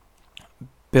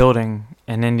Building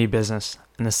an indie business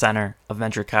in the center of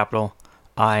venture capital.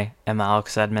 I am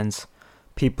Alex Edmonds.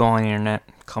 People on the internet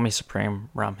call me Supreme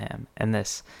Rumham, and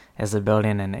this is the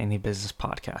Building an Indie Business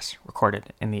podcast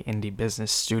recorded in the Indie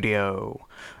Business Studio.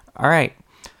 Alright,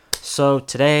 so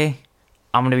today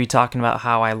I'm going to be talking about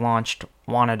how I launched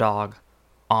Wannadog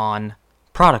on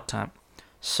Product Hunt.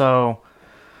 So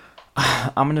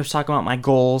I'm going to talk about my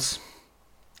goals,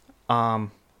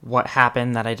 what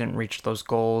happened that I didn't reach those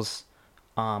goals,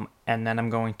 and then I'm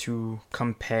going to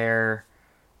compare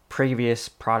previous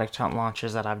Product Hunt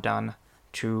launches that I've done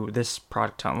to this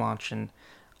Product Hunt launch, and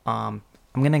I'm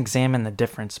going to examine the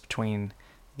difference between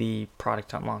the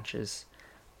Product Hunt launches.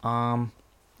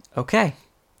 Okay,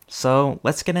 so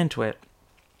let's get into it.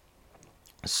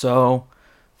 So,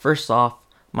 first off,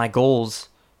 my goal.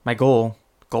 I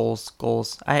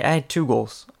had two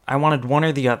goals. I wanted one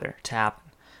or the other to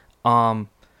happen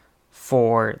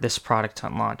for this Product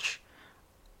Hunt launch.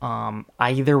 I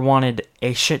either wanted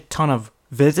a shit ton of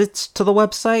visits to the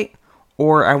website,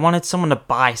 or I wanted someone to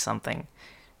buy something.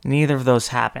 Neither of those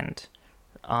happened.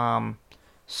 Yeah,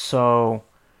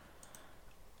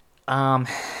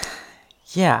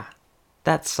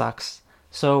 that sucks.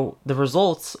 So the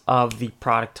results of the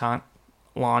Product Hunt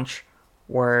launch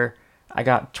were I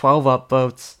got 12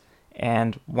 upvotes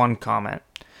and 1 comment.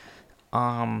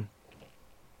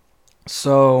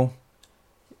 So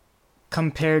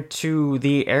compared to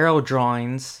the arrow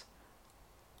drawings,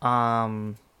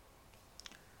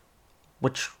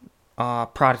 which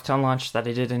Product Hunt launch that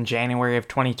I did in January of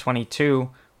 2022,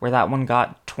 where that one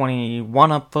got 21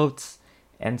 upvotes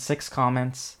and 6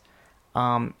 comments,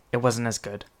 it wasn't as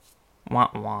good.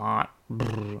 But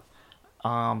it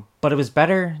was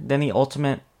better than the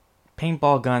Ultimate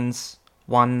Paintball Guns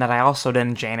one that I also did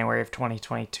in January of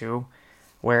 2022,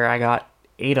 where I got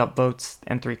 8 upvotes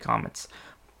and 3 comments.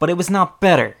 But it was not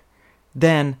better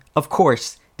than, of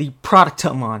course, the Product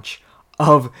Hunt launch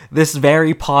of this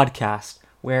very podcast,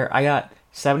 where I got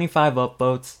 75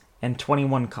 upvotes and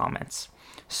 21 comments.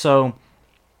 So,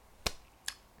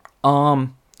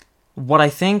 what I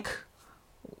think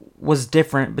was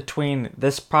different between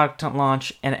this Product Hunt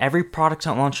launch and every Product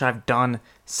Hunt launch I've done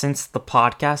since the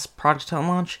podcast Product Hunt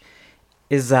launch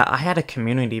is that I had a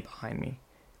community behind me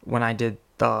when I did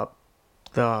the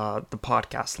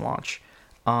podcast launch.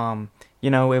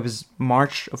 It was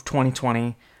March of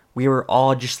 2020. We were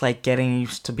all just like getting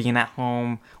used to being at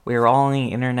home. We were all on the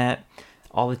internet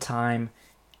all the time.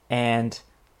 And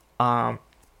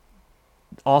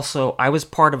also I was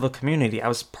part of a community. I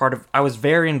was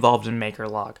very involved in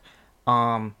MakerLog.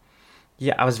 I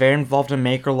was very involved in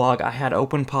MakerLog. I had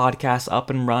open podcasts up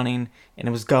and running, and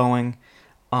it was going.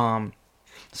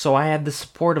 So I had the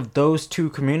support of those two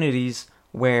communities,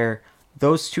 where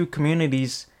those two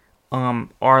communities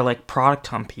are like Product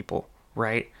Hunt people,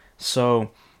 right?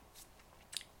 So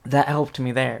that helped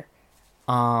me there.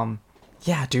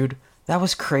 Dude, that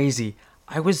was crazy.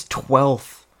 I was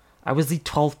 12th. I was the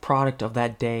 12th product of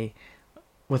that day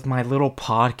with my little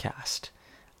podcast.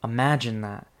 Imagine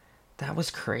that. That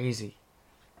was crazy.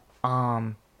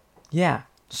 So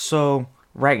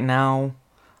right now,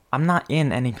 I'm not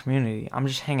in any community. I'm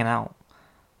just hanging out.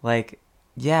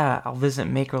 I'll visit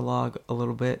MakerLog a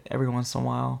little bit every once in a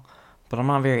while, but I'm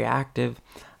not very active.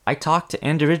 I talk to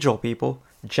individual people.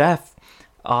 Jeff,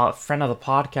 friend of the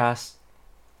podcast,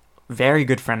 very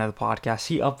good friend of the podcast,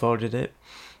 he upvoted it.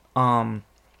 One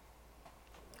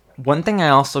thing I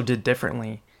also did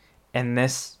differently in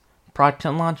this Product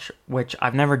Hunt launch, which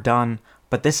I've never done,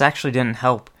 but this actually didn't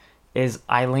help, is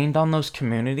I leaned on those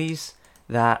communities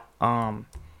that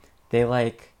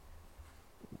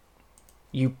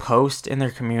you post in their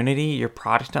community your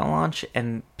Product Hunt launch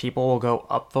and people will go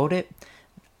upvote it.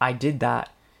 I did that,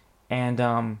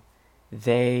 and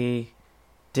they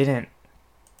didn't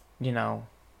do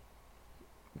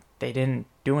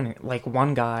anything. Like,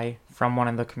 one guy from one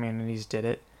of the communities did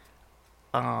it,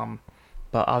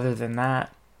 but other than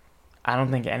that, I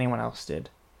don't think anyone else did.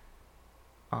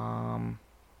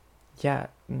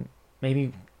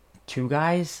 Maybe 2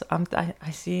 guys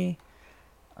I see.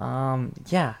 It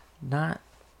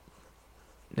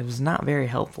was not very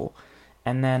helpful.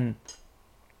 And then,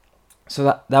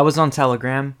 so that was on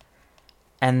Telegram.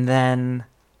 And then,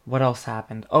 what else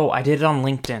happened? Oh, I did it on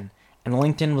LinkedIn. And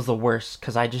LinkedIn was the worst,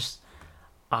 because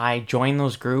I joined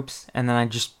those groups, and then I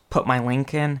just put my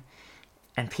link in,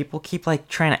 and people keep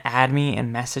trying to add me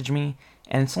and message me,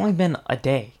 and it's only been a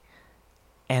day.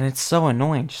 And it's so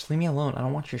annoying. Just leave me alone. I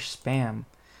don't want your spam.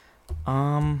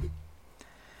 Wow.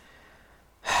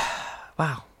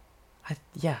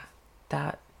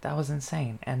 That was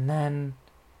insane. And then,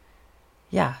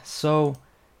 so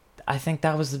I think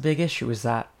that was the big issue, is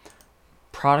that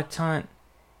Product Hunt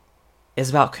is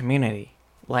about community.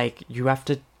 Like, you have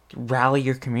to rally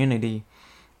your community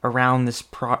around this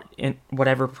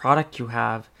whatever product you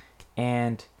have,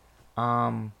 and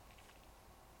um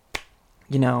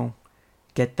you know,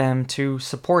 get them to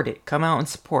support it. Come out and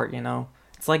support,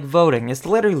 It's like voting. It's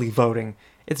literally voting.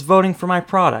 It's voting for my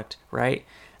product, right?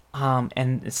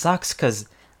 And it sucks because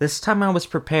this time I was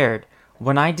prepared.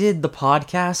 When I did the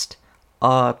podcast,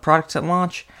 product at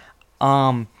launch,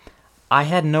 I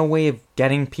had no way of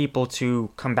getting people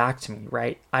to come back to me,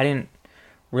 right? I didn't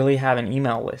really have an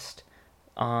email list.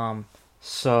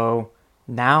 So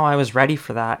now I was ready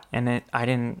for that, and I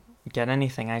didn't get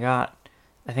anything. I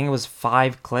think it was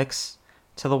 5 clicks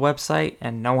to the website,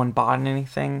 and no one bought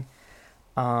anything.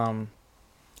 So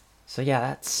yeah,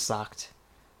 that sucked.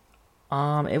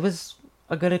 It was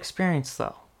a good experience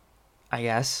though, I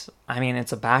guess. I mean,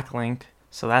 it's a backlink,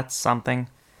 so that's something.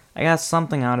 I got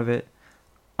something out of it.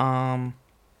 Yeah,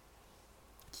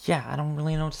 I don't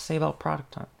really know what to say about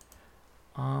Product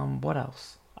Hunt. What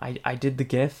else? I did the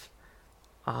GIF.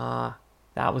 That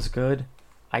was good.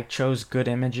 I chose good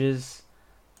images.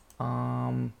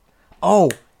 Oh,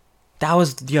 that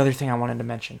was the other thing I wanted to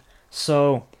mention.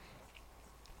 So,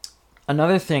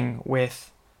 another thing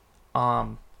with,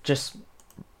 just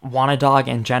Wanna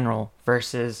in general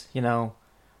versus, the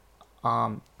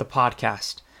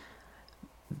podcast.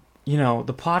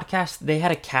 The podcast, they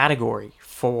had a category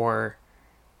for,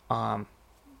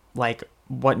 like,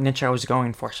 what niche I was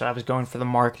going for. So I was going for the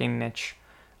marketing niche,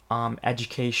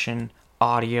 education,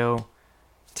 audio,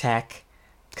 tech,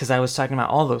 because I was talking about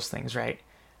all those things, right?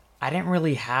 I didn't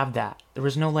really have that. There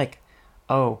was no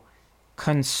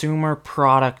consumer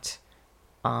product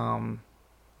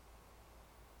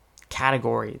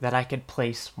category that I could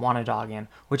place Wanna in,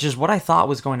 which is what I thought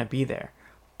was going to be there.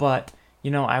 But,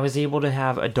 I was able to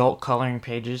have adult coloring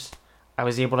pages. I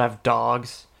was able to have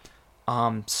dogs.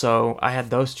 So I had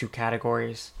those 2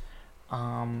 categories.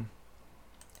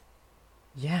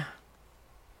 Yeah.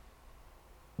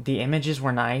 The images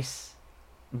were nice.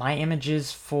 My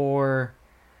images for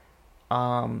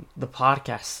the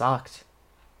podcast sucked.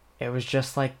 It was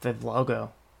just like the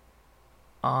logo.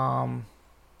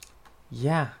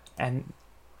 Yeah, and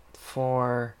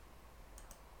for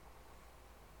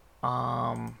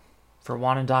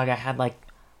Wanna I had like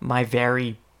my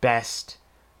very best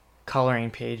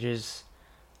coloring pages.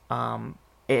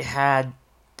 It had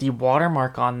the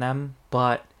watermark on them,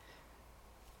 but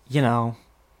I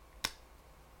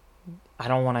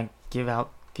don't want to give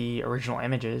out the original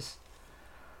images.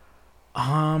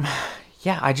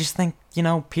 Yeah, I just think,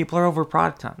 people are over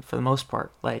Product Hunt for the most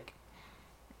part. Like,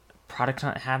 Product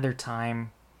Hunt had their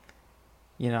time,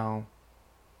 it's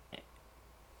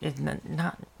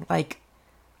not like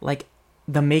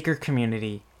the maker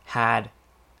community had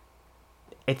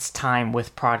its time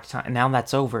with Product Hunt, and now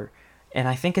that's over. And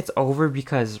I think it's over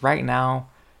because right now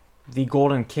the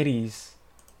Golden Kitties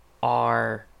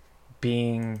are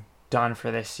being done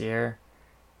for this year,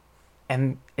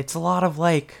 and it's a lot of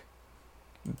like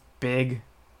big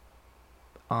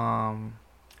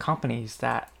companies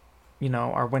that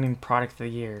are winning Product of the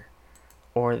Year,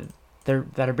 or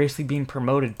that are basically being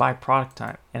promoted by Product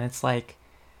Hunt, and it's like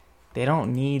they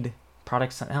don't need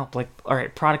Product Hunt help. Like, all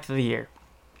right, Product of the Year,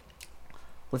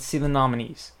 let's see the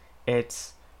nominees.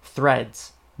 It's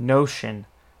Threads, Notion,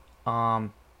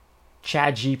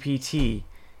 ChatGPT.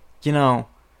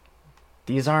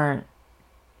 These aren't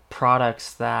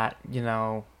products that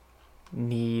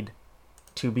need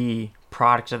to be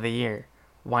Product of the Year.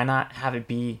 Why not have it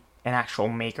be an actual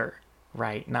maker,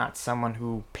 right? Not someone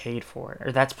who paid for it.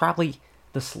 Or that's probably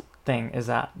the thing, is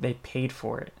that they paid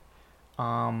for it.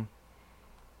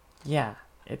 Yeah,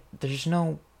 it's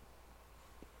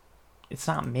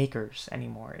not makers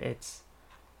anymore. It's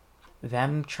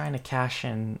them trying to cash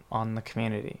in on the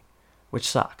community, which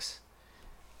sucks.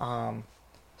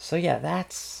 So yeah,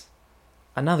 that's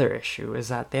another issue, is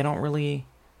that they don't really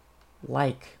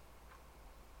like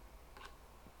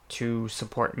to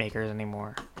support makers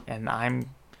anymore, and I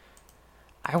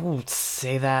will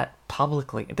say that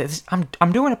publicly.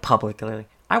 I'm doing it publicly.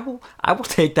 I will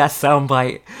take that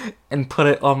soundbite and put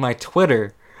it on my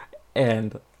Twitter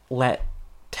and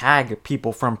tag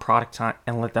people from Product Hunt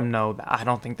and let them know that I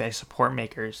don't think they support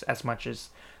makers as much as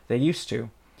they used to.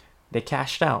 They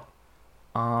cashed out.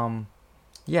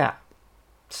 Yeah.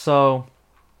 So,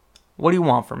 what do you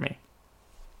want from me?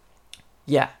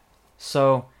 Yeah.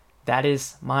 So, that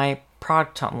is my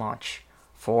Product Hunt launch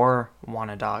for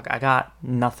Wanna. I got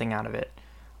nothing out of it.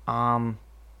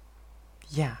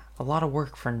 Yeah, a lot of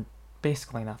work for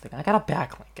basically nothing. I got a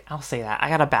backlink. I'll say that. I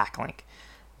got a backlink.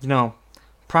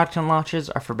 Product hunt launches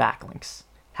are for backlinks.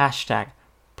 Hashtag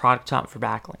product hunt for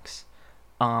backlinks.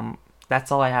 That's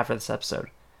all I have for this episode.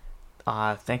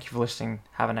 Thank you for listening.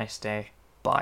 Have a nice day.